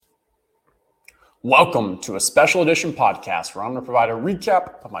Welcome to a special edition podcast where I'm going to provide a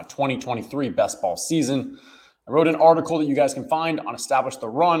recap of my 2023 best ball season. I wrote an article that you guys can find on Establish the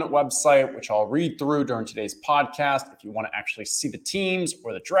Run website, which I'll read through during today's podcast. If you want to actually see the teams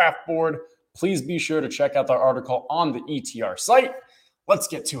or the draft board, please be sure to check out the article on the ETR site. Let's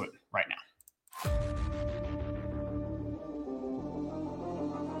get to it right now.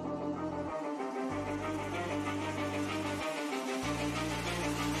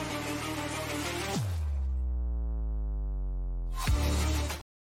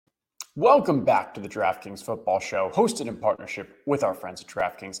 Welcome back to the DraftKings Football Show, hosted in partnership with our friends at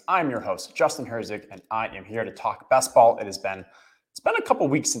DraftKings. I'm your host, Justin Herzig, and I am here to talk best ball. It's been a couple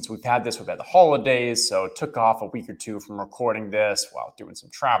weeks since we've had this. We've had the holidays, so it took off a week or two from recording this while doing some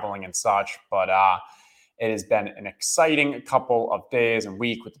traveling and such. But it has been an exciting couple of days and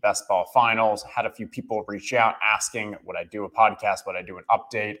week with the best ball finals. Had a few people reach out asking, would I do a podcast? Would I do an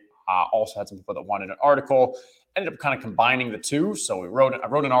update? Also had some people that wanted an article. Ended up kind of combining the two. So I wrote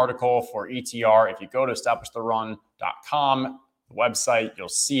an article for ETR. If you go to establishtherun.com, the website, you'll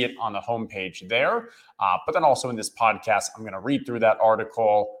see it on the homepage there. But then also in this podcast, I'm going to read through that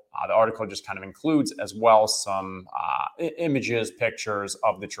article. The article just kind of includes as well some images, pictures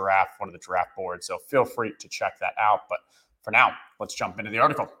of the draft, one of the draft boards. So feel free to check that out. But for now, let's jump into the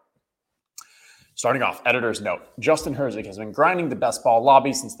article. Starting off, editor's note, Justin Herzig has been grinding the best ball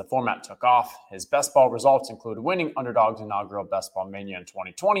lobby since the format took off. His best ball results include winning Underdog's inaugural Best Ball Mania in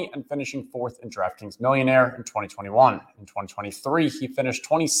 2020 and finishing fourth in DraftKings Millionaire in 2021. In 2023, he finished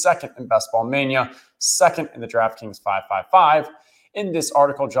 22nd in Best Ball Mania, second in the DraftKings 555. In this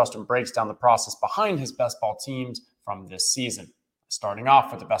article, Justin breaks down the process behind his best ball teams from this season. Starting off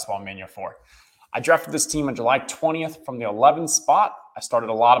with the Best Ball Mania 4. I drafted this team on July 20th from the 11th spot. I started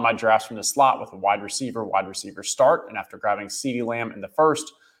a lot of my drafts from the slot with a wide receiver start. And after grabbing CeeDee Lamb in the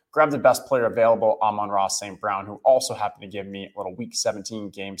first, grabbed the best player available, Amon-Ra St. Brown, who also happened to give me a little week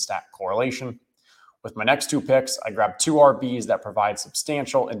 17 game stat correlation. With my next two picks, I grabbed two RBs that provide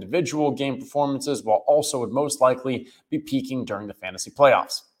substantial individual game performances while also would most likely be peaking during the fantasy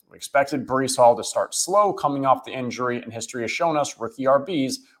playoffs. We expected Breece Hall to start slow coming off the injury, and history has shown us rookie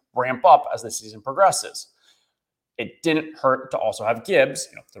RBs ramp up as the season progresses. It didn't hurt to also have Gibbs,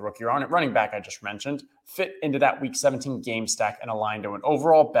 the rookie running back I just mentioned, fit into that week 17 game stack and align to an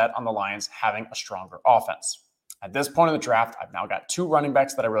overall bet on the Lions having a stronger offense. At this point in the draft, I've now got two running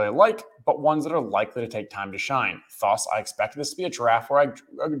backs that I really like, but ones that are likely to take time to shine. Thus, I expect this to be a draft where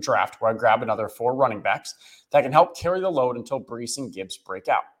I grab another four running backs that can help carry the load until Breece and Gibbs break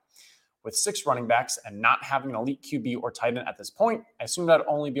out. With six running backs and not having an elite QB or tight end at this point, I assumed I'd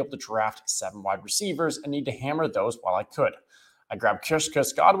only be able to draft seven wide receivers and need to hammer those while I could. I grabbed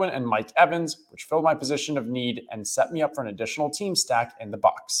Chris Godwin and Mike Evans, which filled my position of need and set me up for an additional team stack in the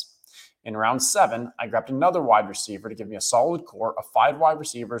box. In round 7, I grabbed another wide receiver to give me a solid core of 5 wide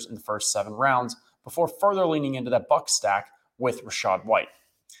receivers in the first 7 rounds before further leaning into that Bucs stack with Rachaad White.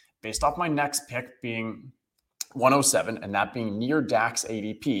 Based off my next pick being 107 and that being near Dak's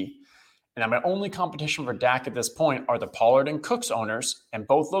ADP, and my only competition for Dak at this point are the Pollard and Cooks owners, and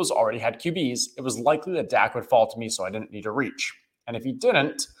both those already had QBs. It was likely that Dak would fall to me, so I didn't need to reach. And if he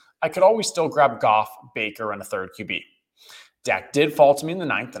didn't, I could always still grab Goff, Baker, and a third QB. Dak did fall to me in the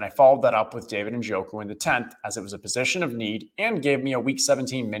 9th, and I followed that up with David Njoku in the 10th, as it was a position of need and gave me a Week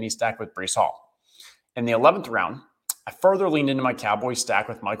 17 mini stack with Breece Hall. In the 11th round, I further leaned into my Cowboys stack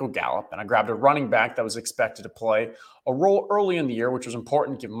with Michael Gallup, and I grabbed a running back that was expected to play a role early in the year, which was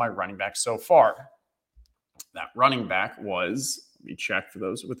important given my running back so far. That running back was, let me check for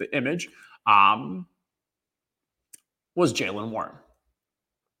those with the image, was Jaylen Warren.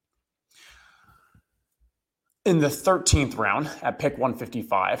 In the 13th round, at pick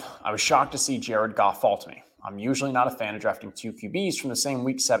 155, I was shocked to see Jared Goff fall to me. I'm usually not a fan of drafting two QBs from the same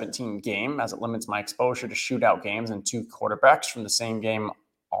Week 17 game, as it limits my exposure to shootout games, and two quarterbacks from the same game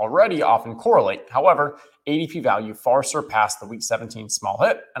already often correlate. However, ADP value far surpassed the Week 17 small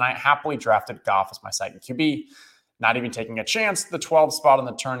hit, and I happily drafted Goff as my second QB, not even taking a chance the 12th spot on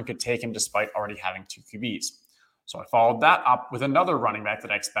the turn could take him despite already having two QBs. So I followed that up with another running back that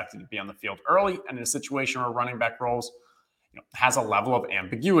I expected to be on the field early, and in a situation where running back roles has a level of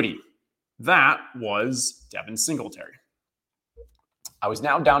ambiguity. That was Devin Singletary. I was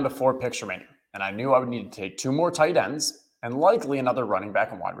now down to 4 picks remaining, and I knew I would need to take 2 more tight ends and likely another running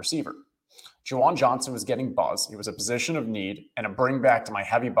back and wide receiver. Juwan Johnson was getting buzz. He was a position of need and a bring back to my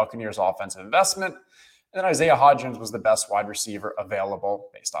heavy Buccaneers offensive investment. And then Isaiah Hodgins was the best wide receiver available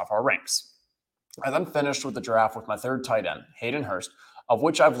based off our ranks. I then finished with the draft with my third tight end, Hayden Hurst, of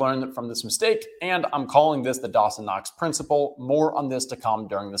which I've learned from this mistake, and I'm calling this the Dawson Knox principle. More on this to come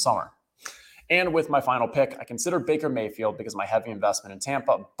during the summer. And with my final pick, I considered Baker Mayfield because of my heavy investment in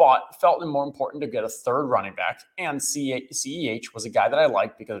Tampa, but felt it more important to get a third running back. And CEH was a guy that I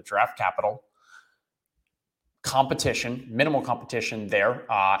liked because of draft capital, competition, minimal competition there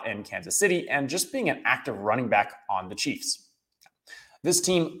in Kansas City, and just being an active running back on the Chiefs. This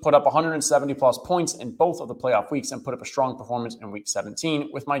team put up 170 plus points in both of the playoff weeks and put up a strong performance in week 17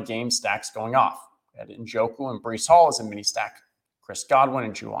 with my game stacks going off. I had Njoku and Breece Hall as a mini stack, Chris Godwin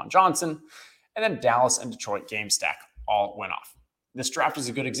and Juwan Johnson, and then Dallas and Detroit game stack all went off. This draft is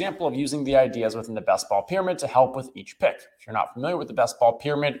a good example of using the ideas within the best ball pyramid to help with each pick. If you're not familiar with the best ball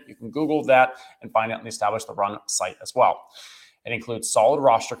pyramid, you can Google that and find it on the Establish the Run site as well. It includes solid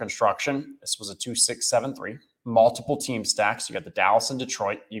roster construction. This was a 2-6-7-3. Multiple team stacks. You got the Dallas and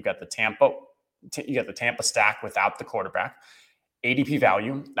Detroit. You got the Tampa stack without the quarterback. ADP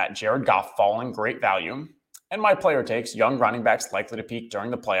value, that Jared Goff falling, great value. And my player takes, young running backs likely to peak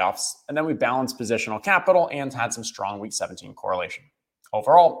during the playoffs. And then we balanced positional capital and had some strong week 17 correlation.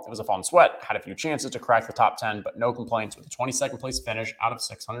 Overall, it was a fun sweat. Had a few chances to crack the top 10, but no complaints with a 22nd place finish out of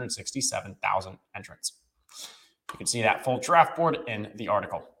 667,000 entrants. You can see that full draft board in the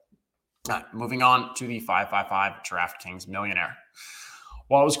article. All right, moving on to the 555 DraftKings Millionaire.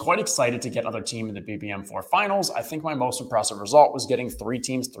 While I was quite excited to get another team in the BBM4 finals, I think my most impressive result was getting 3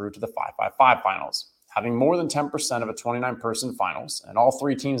 teams through to the 555 finals. Having more than 10% of a 29-person finals, and all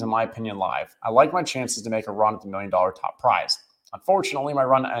 3 teams, in my opinion, live, I like my chances to make a run at the $1 million top prize. Unfortunately, my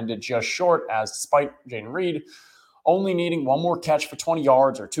run ended just short as, despite Jayden Reed only needing 1 more catch for 20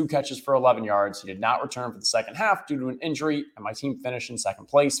 yards or 2 catches for 11 yards, he did not return for the second half due to an injury, and my team finished in second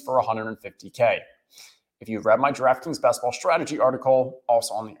place for $150K. If you've read my DraftKings Best Ball Strategy article,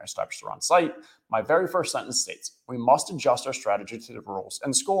 also on the Establish the Run site, my very first sentence states, we must adjust our strategy to the rules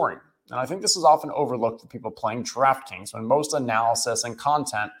and scoring. And I think this is often overlooked for people playing DraftKings when most analysis and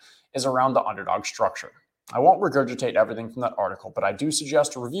content is around the underdog structure. I won't regurgitate everything from that article, but I do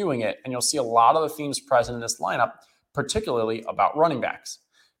suggest reviewing it, and you'll see a lot of the themes present in this lineup, particularly about running backs.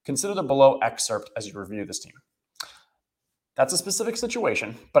 Consider the below excerpt as you review this team. That's a specific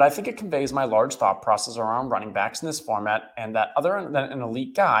situation, but I think it conveys my large thought process around running backs in this format, and that other than an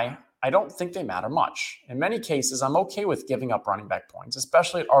elite guy, I don't think they matter much. In many cases, I'm okay with giving up running back points,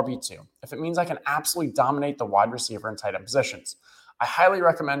 especially at RB2, if it means I can absolutely dominate the wide receiver and tight end positions. I highly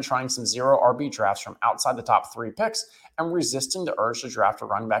recommend trying some zero RB drafts from outside the top 3 picks and resisting the urge to draft a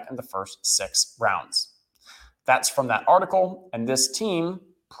running back in the first 6 rounds. That's from that article, and this team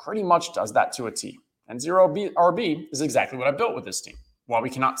pretty much does that to a T. And zero RB is exactly what I built with this team. While we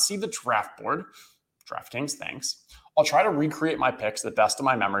cannot see the draft board, DraftKings, thanks, I'll try to recreate my picks to the best of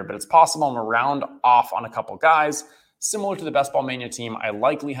my memory, but it's possible I'm around off on a couple guys. Similar to the Best Ball Mania team, I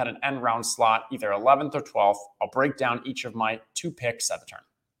likely had an end round slot, either 11th or 12th. I'll break down each of my 2 picks at the turn.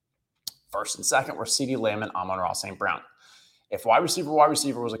 First and second were CeeDee Lamb and Amon-Ra St. Brown. If wide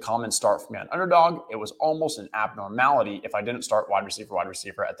receiver was a common start for me on underdog, it was almost an abnormality if I didn't start wide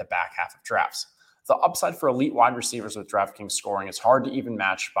receiver at the back half of drafts. The upside for elite wide receivers with DraftKings scoring is hard to even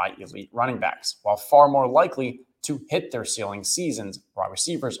match by elite running backs, while far more likely to hit their ceiling seasons wide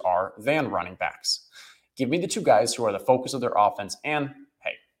receivers are than running backs. Give me the 2 guys who are the focus of their offense and,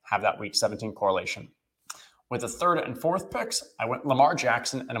 hey, have that week 17 correlation. With the 3rd and 4th picks, I went Lamar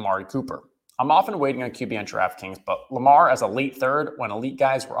Jackson and Amari Cooper. I'm often waiting on QB on DraftKings, but Lamar as a late 3rd when elite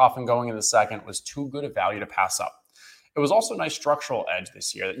guys were often going in the 2nd was too good a value to pass up. It was also a nice structural edge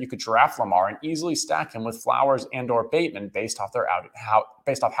this year that you could draft Lamar and easily stack him with Flowers and or Bateman based off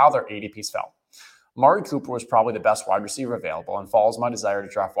how their ADPs fell. Amari Cooper was probably the best wide receiver available and follows my desire to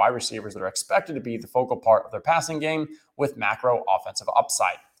draft wide receivers that are expected to be the focal part of their passing game with macro offensive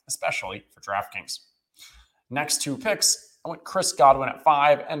upside, especially for DraftKings. Next 2 picks, I went Chris Godwin at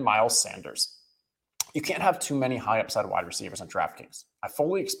 5 and Miles Sanders. You can't have too many high upside wide receivers on DraftKings. I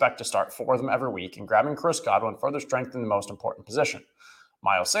fully expect to start 4 of them every week, and grabbing Chris Godwin further strengthened the most important position.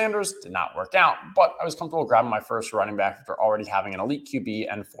 Miles Sanders did not work out, but I was comfortable grabbing my first running back after already having an elite QB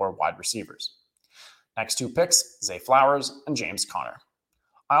and 4 wide receivers. Next 2 picks, Zay Flowers and James Conner.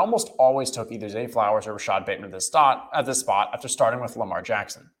 I almost always took either Zay Flowers or Rashad Bateman at this spot after starting with Lamar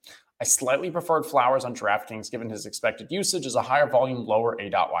Jackson. I slightly preferred Flowers on DraftKings given his expected usage as a higher volume, lower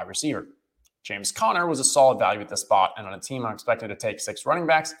ADOT wide receiver. James Conner was a solid value at this spot, and on a team I'm expected to take 6 running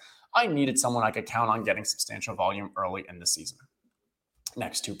backs, I needed someone I could count on getting substantial volume early in the season.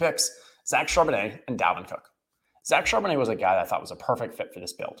 Next 2 picks, Zach Charbonnet and Dalvin Cook. Zach Charbonnet was a guy that I thought was a perfect fit for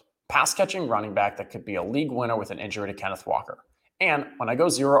this build. Pass-catching running back that could be a league winner with an injury to Kenneth Walker. And when I go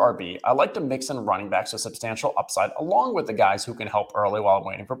zero RB, I like to mix in running backs with substantial upside along with the guys who can help early while I'm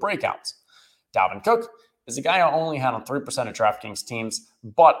waiting for breakouts. Dalvin Cook is a guy I only had on 3% of DraftKings teams,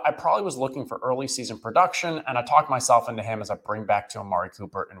 but I probably was looking for early season production, and I talked myself into him as I bring back to Amari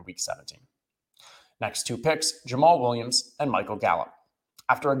Cooper in week 17. Next two picks, Jamal Williams and Michael Gallup.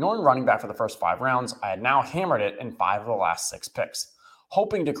 After ignoring running back for the first 5 rounds, I had now hammered it in 5 of the last 6 picks,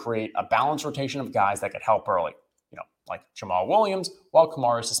 hoping to create a balanced rotation of guys that could help early, like Jamal Williams while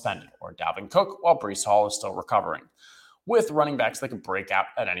Kamara is suspended, or Dalvin Cook while Breece Hall is still recovering, with running backs that could break out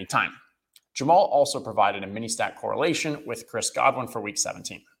at any time. Jamal also provided a mini-stat correlation with Chris Godwin for week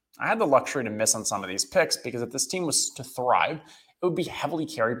 17. I had the luxury to miss on some of these picks because if this team was to thrive, it would be heavily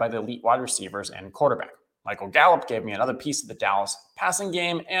carried by the elite wide receivers and quarterback. Michael Gallup gave me another piece of the Dallas passing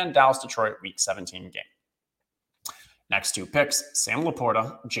game and Dallas-Detroit week 17 game. Next two picks, Sam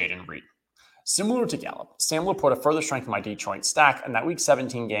Laporta, Jayden Reed. Similar to Gallup, Sam Laporta further strengthened my Detroit stack in that week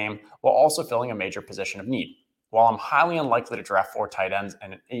 17 game while also filling a major position of need. While I'm highly unlikely to draft 4 tight ends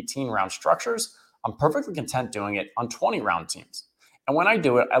in 18-round structures, I'm perfectly content doing it on 20-round teams. And when I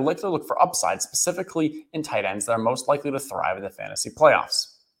do it, I like to look for upside, specifically in tight ends that are most likely to thrive in the fantasy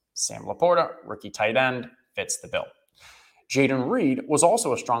playoffs. Sam Laporta, rookie tight end, fits the bill. Jayden Reed was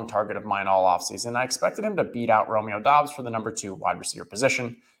also a strong target of mine all offseason. I expected him to beat out Romeo Doubs for the number 2 wide receiver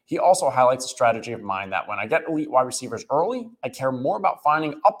position. He also highlights a strategy of mine that when I get elite wide receivers early, I care more about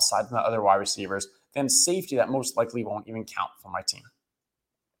finding upside from the other wide receivers than safety that most likely won't even count for my team.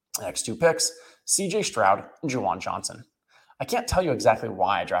 Next two picks, CJ Stroud and Juwan Johnson. I can't tell you exactly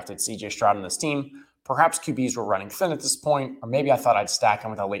why I drafted CJ Stroud on this team. Perhaps QBs were running thin at this point, or maybe I thought I'd stack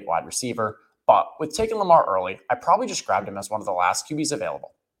him with a late wide receiver. But with taking Lamar early, I probably just grabbed him as one of the last QBs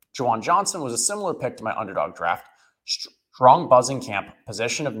available. Juwan Johnson was a similar pick to my underdog draft. Strong buzz in camp,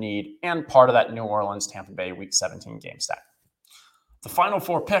 position of need, and part of that New Orleans-Tampa Bay Week 17 game stack. The final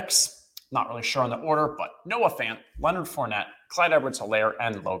 4 picks, not really sure on the order, but Noah Fant, Leonard Fournette, Clyde Edwards-Helaire,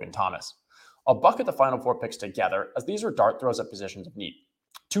 and Logan Thomas. I'll bucket the final 4 picks together as these are dart throws at positions of need.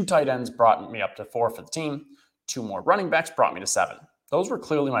 2 tight ends brought me up to 4 for the team. 2 more running backs brought me to 7. Those were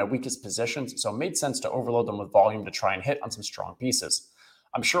clearly my weakest positions, so it made sense to overload them with volume to try and hit on some strong pieces.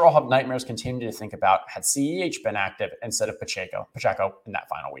 I'm sure I'll have nightmares continue to think about had CEH been active instead of Pacheco in that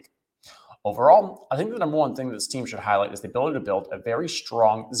final week. Overall, I think the number one thing that this team should highlight is the ability to build a very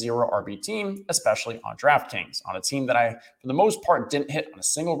strong 0 RB team, especially on DraftKings. On a team that I, for the most part, didn't hit on a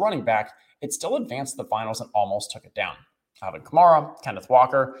single running back, it still advanced to the finals and almost took it down. Alvin Kamara, Kenneth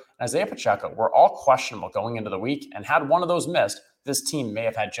Walker, and Isaiah Pacheco were all questionable going into the week, and had one of those missed, this team may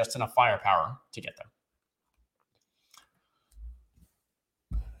have had just enough firepower to get there.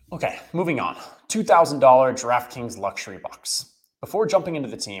 Okay, moving on. $2,000 DraftKings luxury bucks. Before jumping into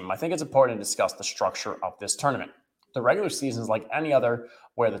the team, I think it's important to discuss the structure of this tournament. The regular season is like any other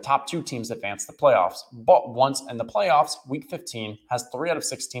where the top 2 teams advance to the playoffs, but once in the playoffs, Week 15 has 3 out of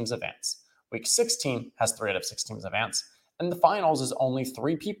 6 teams advance. Week 16 has 3 out of 6 teams advance. And the finals is only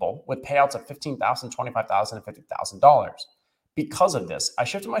 3 people with payouts of $15,000, $25,000, and $50,000. Because of this, I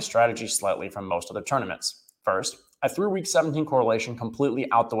shifted my strategy slightly from most other tournaments. First, I threw Week 17 correlation completely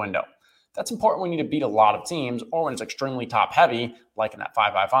out the window. That's important when you need to beat a lot of teams or when it's extremely top-heavy, like in that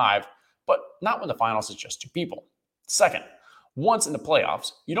 5x5, but not when the finals is just 2 people. Second, once in the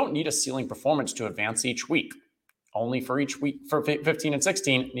playoffs, you don't need a ceiling performance to advance each week. Only for each week, for 15 and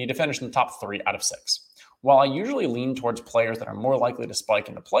 16, you need to finish in the top 3 out of 6. While I usually lean towards players that are more likely to spike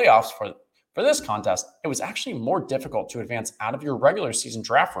in the playoffs for this contest, it was actually more difficult to advance out of your regular season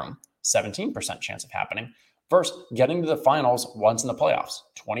draft room, 17% chance of happening, versus getting to the finals once in the playoffs,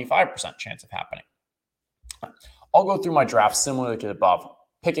 25% chance of happening. I'll go through my draft similarly to the above,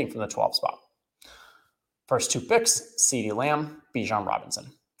 picking from the 12th spot. First 2 picks, CeeDee Lamb, Bijan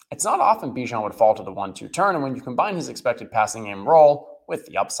Robinson. It's not often Bijan would fall to the 1-2 turn, and when you combine his expected passing game role with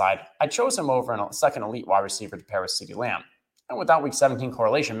the upside, I chose him over a second elite wide receiver to pair with CeeDee Lamb. And without Week 17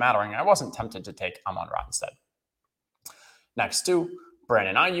 correlation mattering, I wasn't tempted to take Amon-Ra instead. Next 2,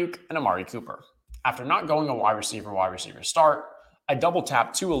 Brandon Aiyuk and Amari Cooper. After not going a wide receiver start, I double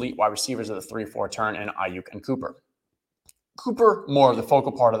tapped 2 elite wide receivers at the 3-4 turn in Aiyuk and Cooper. Cooper, more of the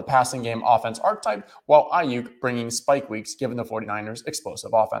focal part of the passing game offense archetype, while Aiyuk bringing spike weeks given the 49ers'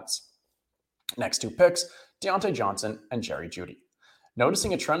 explosive offense. Next 2 picks, Deontay Johnson and Jerry Jeudy.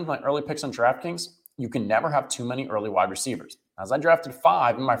 Noticing a trend with my early picks on DraftKings, you can never have too many early wide receivers, as I drafted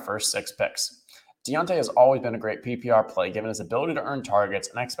 5 in my first 6 picks. Deontay has always been a great PPR play given his ability to earn targets,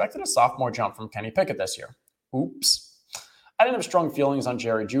 and I expected a sophomore jump from Kenny Pickett this year. Oops. I didn't have strong feelings on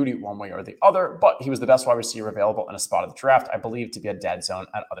Jerry Jeudy one way or the other, but he was the best wide receiver available in a spot of the draft I believe to be a dead zone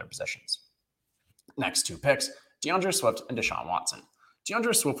at other positions. Next 2 picks, DeAndre Swift and Deshaun Watson.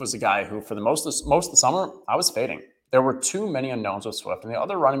 DeAndre Swift was a guy who, for the most of the summer, I was fading. There were too many unknowns with Swift and the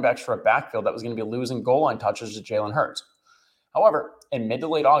other running backs for a backfield that was going to be losing goal line touches to Jalen Hurts. However, in mid to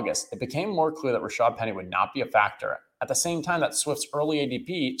late August, it became more clear that Rashad Penny would not be a factor at the same time that Swift's early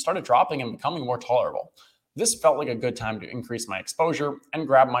ADP started dropping and becoming more tolerable. This felt like a good time to increase my exposure and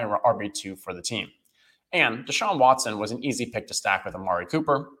grab my RB2 for the team. And Deshaun Watson was an easy pick to stack with Amari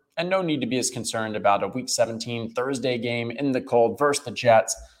Cooper, and no need to be as concerned about a Week 17 Thursday game in the cold versus the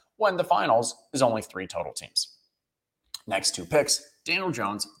Jets when the finals is only 3 total teams. Next 2 picks, Daniel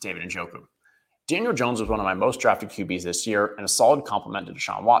Jones, David Njoku. Daniel Jones was one of my most drafted QBs this year and a solid complement to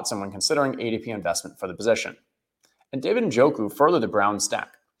Deshaun Watson when considering ADP investment for the position. And David Njoku furthered the Browns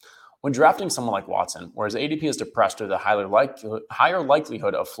stack. When drafting someone like Watson, where his ADP is depressed due to the higher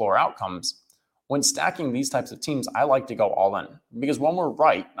likelihood of floor outcomes, when stacking these types of teams, I like to go all in. Because when we're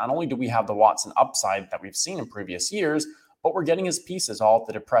right, not only do we have the Watson upside that we've seen in previous years, but we're getting his pieces all at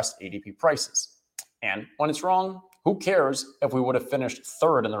the depressed ADP prices. And when it's wrong, who cares if we would have finished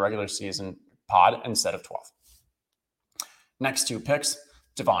 3rd in the regular season pod instead of 12th? Next 2 picks,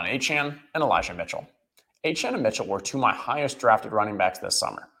 Devon Achane and Elijah Mitchell. Achane and Mitchell were 2 of my highest drafted running backs this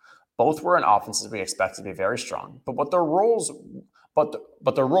summer. Both were in offenses we expect to be very strong, but what their roles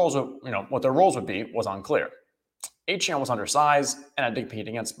would be was unclear. Achane was undersized and had to compete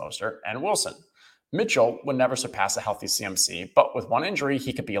against Mostert and Wilson. Mitchell would never surpass a healthy CMC, but with one injury,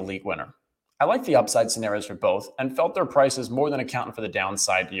 he could be a league winner. I like the upside scenarios for both and felt their prices more than accounting for the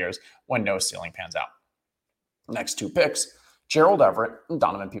downside years when no ceiling pans out. Next 2 picks, Gerald Everett and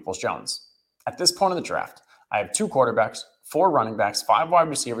Donovan Peoples-Jones. At this point in the draft, I have 2 quarterbacks, 4 running backs, 5 wide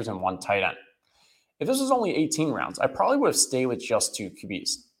receivers, and 1 tight end. If this was only 18 rounds, I probably would have stayed with just 2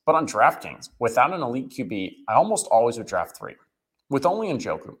 QBs. But on DraftKings, without an elite QB, I almost always would draft 3. With only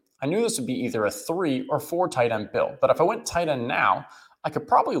Njoku, I knew this would be either a 3 or 4 tight end build, but if I went tight end now, I could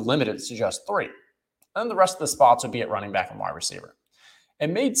probably limit it to just 3. Then the rest of the spots would be at running back and wide receiver. It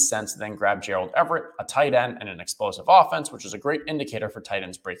made sense to then grab Gerald Everett, a tight end, and an explosive offense, which is a great indicator for tight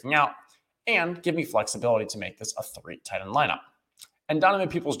ends breaking out, and give me flexibility to make this a 3 tight end lineup. And Donovan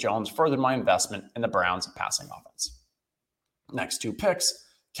Peoples-Jones furthered my investment in the Browns' passing offense. Next 2 picks,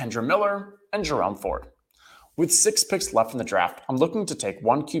 Kendre Miller and Jerome Ford. With 6 picks left in the draft, I'm looking to take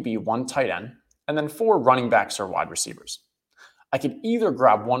 1 QB, 1 tight end, and then 4 running backs or wide receivers. I could either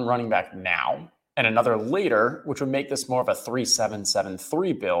grab 1 running back now and another later, which would make this more of a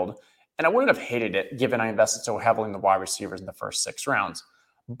 3-7-7-3 build, and I wouldn't have hated it given I invested so heavily in the wide receivers in the first 6 rounds.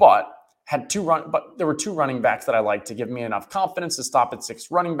 But there were 2 running backs that I liked to give me enough confidence to stop at 6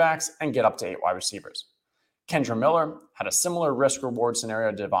 running backs and get up to 8 wide receivers. Kendre Miller had a similar risk-reward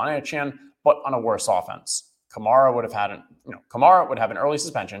scenario to Devon Achane, but on a worse offense. Kamara would have an early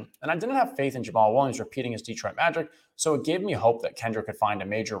suspension, and I didn't have faith in Jamal Williams repeating his Detroit magic, so it gave me hope that Kendre could find a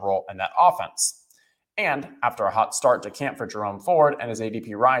major role in that offense. And after a hot start to camp for Jerome Ford and his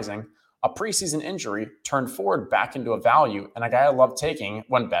ADP rising, a preseason injury turned Ford back into a value and a guy I love taking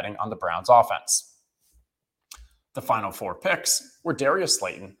when betting on the Browns offense. The final 4 picks were Darius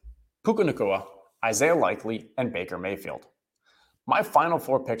Slayton, Puka Nacua, Isaiah Likely, and Baker Mayfield. My final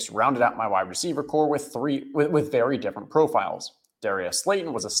 4 picks rounded out my wide receiver core with very different profiles. Darius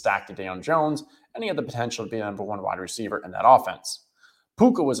Slayton was a stack to Daniel Jones, and he had the potential to be the number 1 wide receiver in that offense.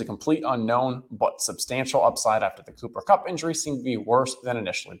 Puka was a complete unknown, but substantial upside after the Cooper Kupp injury seemed to be worse than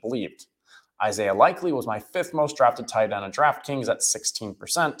initially believed. Isaiah Likely was my 5th most drafted tight end on DraftKings at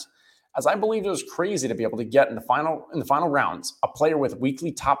 16%, as I believed it was crazy to be able to get in the final rounds a player with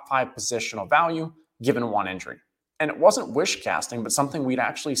weekly top 5 positional value given 1 injury. And it wasn't wish casting, but something we'd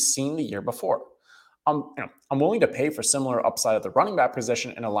actually seen the year before. I'm willing to pay for similar upside at the running back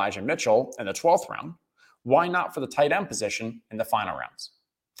position in Elijah Mitchell in the 12th round. Why not for the tight end position in the final rounds?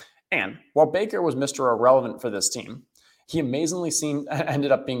 And while Baker was Mr. Irrelevant for this team, he amazingly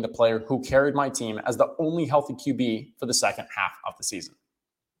ended up being the player who carried my team as the only healthy QB for the second half of the season.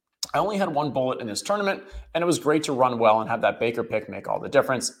 I only had 1 bullet in this tournament, and it was great to run well and have that Baker pick make all the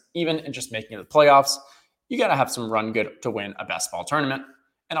difference, even in just making it to the playoffs. You got to have some run good to win a best ball tournament,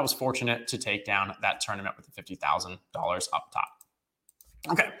 and I was fortunate to take down that tournament with the $50,000 up top.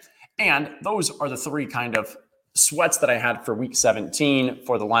 Okay, and those are the 3 kind of sweats that I had for week 17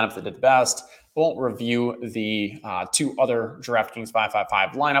 for the lineup that did the best. I won't review the 2 other DraftKings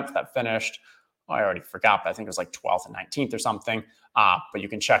 555 lineup that finished. I already forgot, but I think it was like 12th and 19th or something. But you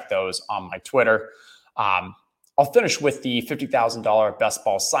can check those on my Twitter. I'll finish with the $50,000 best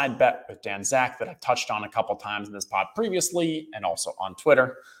ball side bet with Dan Zach that I've touched on a couple times in this pod previously and also on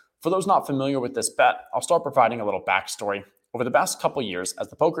Twitter. For those not familiar with this bet, I'll start providing a little backstory. Over the past couple years, as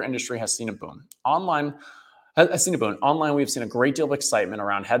the poker industry has seen a boom, online we have seen a great deal of excitement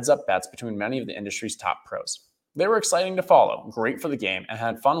around heads-up bets between many of the industry's top pros. They were exciting to follow, great for the game, and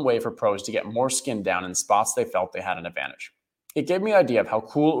had a fun way for pros to get more skin down in spots they felt they had an advantage. It gave me an idea of how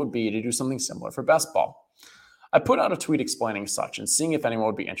cool it would be to do something similar for best ball. I put out a tweet explaining such and seeing if anyone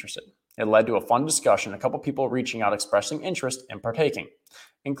would be interested. It led to a fun discussion, a couple people reaching out expressing interest in partaking,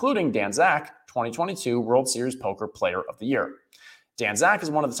 including Dan Zach, 2022 World Series Poker Player of the Year. Dan Zach is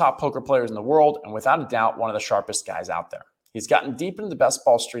one of the top poker players in the world and without a doubt one of the sharpest guys out there. He's gotten deep into the best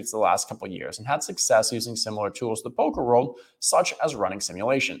ball streets the last couple of years and had success using similar tools to the poker world, such as running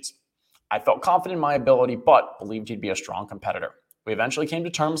simulations. I felt confident in my ability, but believed he'd be a strong competitor. We eventually came to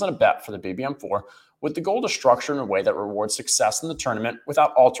terms on a bet for the BBM4 with the goal to structure in a way that rewards success in the tournament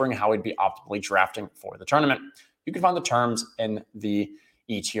without altering how we'd be optimally drafting for the tournament. You can find the terms in the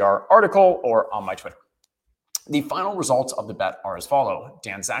ETR article or on my Twitter. The final results of the bet are as follow.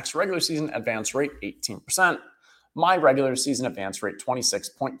 Dan Zach's regular season advance rate, 18%. My regular season advance rate,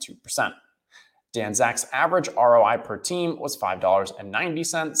 26.2%. Dan Zach's average ROI per team was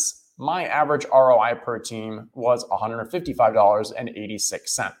 $5.90. My average ROI per team was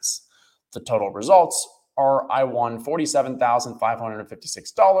 $155.86. The total results are I won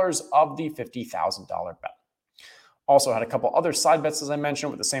 $47,556 of the $50,000 bet. Also had a couple other side bets, as I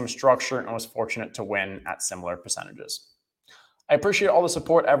mentioned, with the same structure and was fortunate to win at similar percentages. I appreciate all the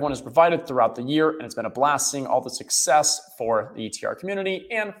support everyone has provided throughout the year, and it's been a blast seeing all the success for the ETR community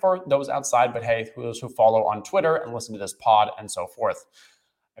and for those outside, but hey, those who follow on Twitter and listen to this pod and so forth.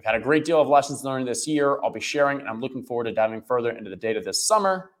 I've had a great deal of lessons learned this year. I'll be sharing, and I'm looking forward to diving further into the data this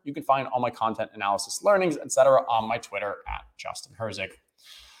summer. You can find all my content, analysis, learnings, etc. on my Twitter at Justin Herzig.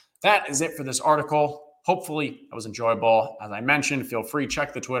 That is it for this article. Hopefully it was enjoyable. As I mentioned, feel free to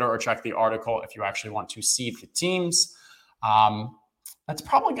check the Twitter or check the article if you actually want to see the teams. That's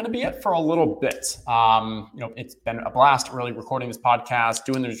probably going to be it for a little bit. It's been a blast really recording this podcast,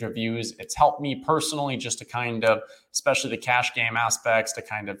 doing these reviews. It's helped me personally just to kind of, especially the cash game aspects, to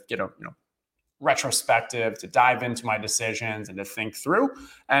kind of get a retrospective, to dive into my decisions and to think through.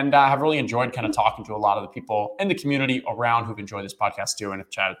 And I have really enjoyed kind of talking to a lot of the people in the community around who've enjoyed this podcast too and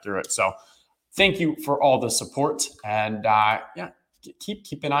have chatted through it. So thank you for all the support. And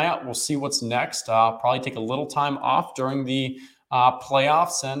keep an eye out. We'll see what's next. Probably take a little time off during the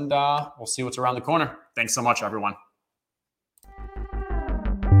playoffs, and we'll see what's around the corner. Thanks so much, everyone.